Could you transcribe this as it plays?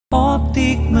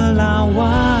optik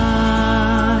melawai.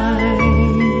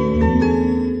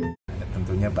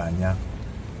 Tentunya banyak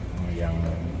yang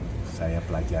saya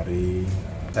pelajari.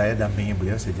 Saya dampingi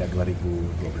beliau sejak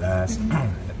 2012.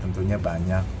 Tentunya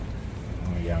banyak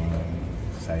yang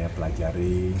saya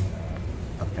pelajari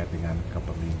terkait dengan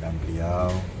kepemimpinan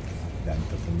beliau, dan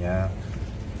tentunya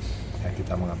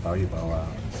kita mengetahui bahwa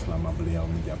selama beliau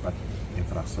menjabat,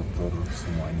 infrastruktur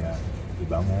semuanya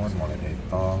dibangun, mulai dari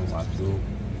tol, waduk,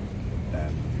 dan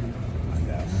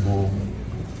ada embung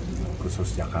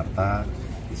khusus Jakarta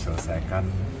diselesaikan,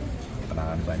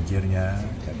 penanganan banjirnya,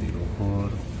 Jatiluhur,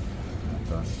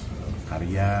 terus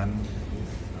Karian,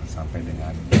 sampai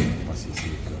dengan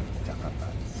posisi ke Jakarta.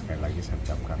 Sekali lagi saya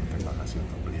ucapkan terima kasih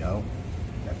untuk beliau,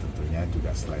 dan tentunya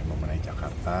juga selain memenai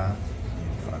Jakarta,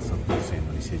 infrastruktur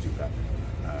se-Indonesia juga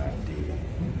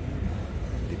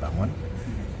dibangun,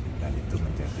 dan itu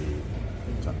menjadi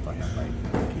contoh yang baik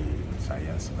bagi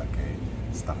saya sebagai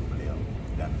staf beliau.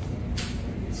 Dan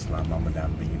selama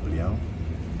mendampingi beliau,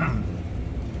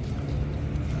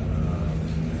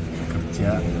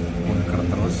 kerja kunker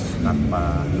terus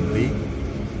tanpa henti,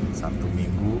 Sabtu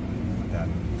Minggu,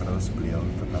 dan terus beliau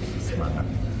tetap semangat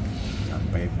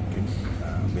sampai mungkin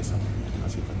besok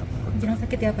masih tetap kunker. Jangan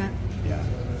sakit ya Pak? Ya,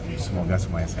 semoga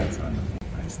semuanya sehat selalu.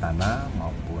 Istana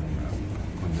maupun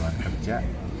kunjungan kerja,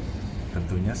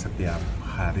 tentunya setiap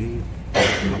hari,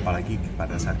 apalagi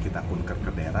pada saat kita kunker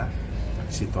ke daerah,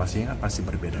 situasinya kan pasti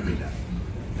berbeda-beda,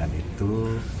 dan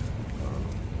itu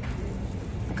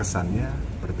kesannya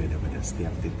berbeda-beda.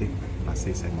 Setiap titik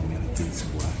pasti saya memiliki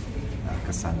sebuah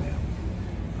kesan yang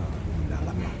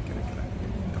mendalam lah, kira-kira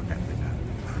terkait dengan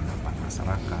pendapat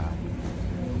masyarakat,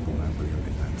 hubungan beliau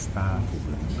dengan staf,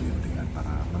 hubungan beliau dengan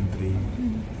para menteri,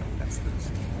 dan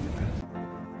seterusnya.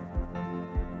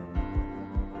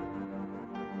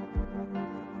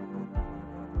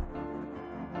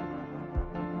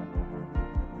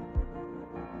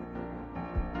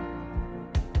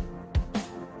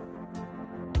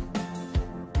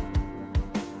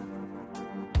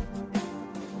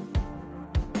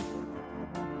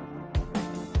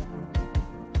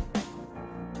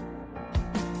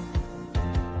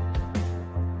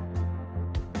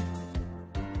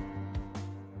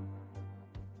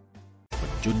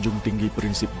 Junjung tinggi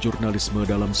prinsip jurnalisme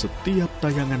dalam setiap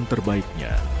tayangan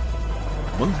terbaiknya.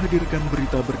 Menghadirkan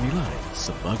berita bernilai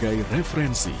sebagai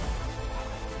referensi.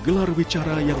 Gelar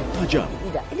bicara yang tajam.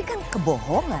 Tidak, ini kan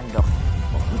kebohongan dok.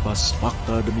 Mengupas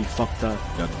fakta demi fakta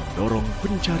dan mendorong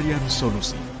pencarian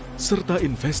solusi. Serta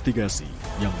investigasi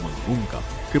yang mengungkap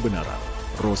kebenaran.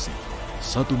 Rosi,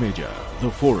 Satu Meja, The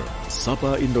Forum,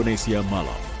 Sapa Indonesia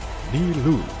Malam.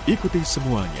 Nilu, ikuti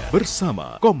semuanya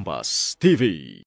bersama Kompas TV.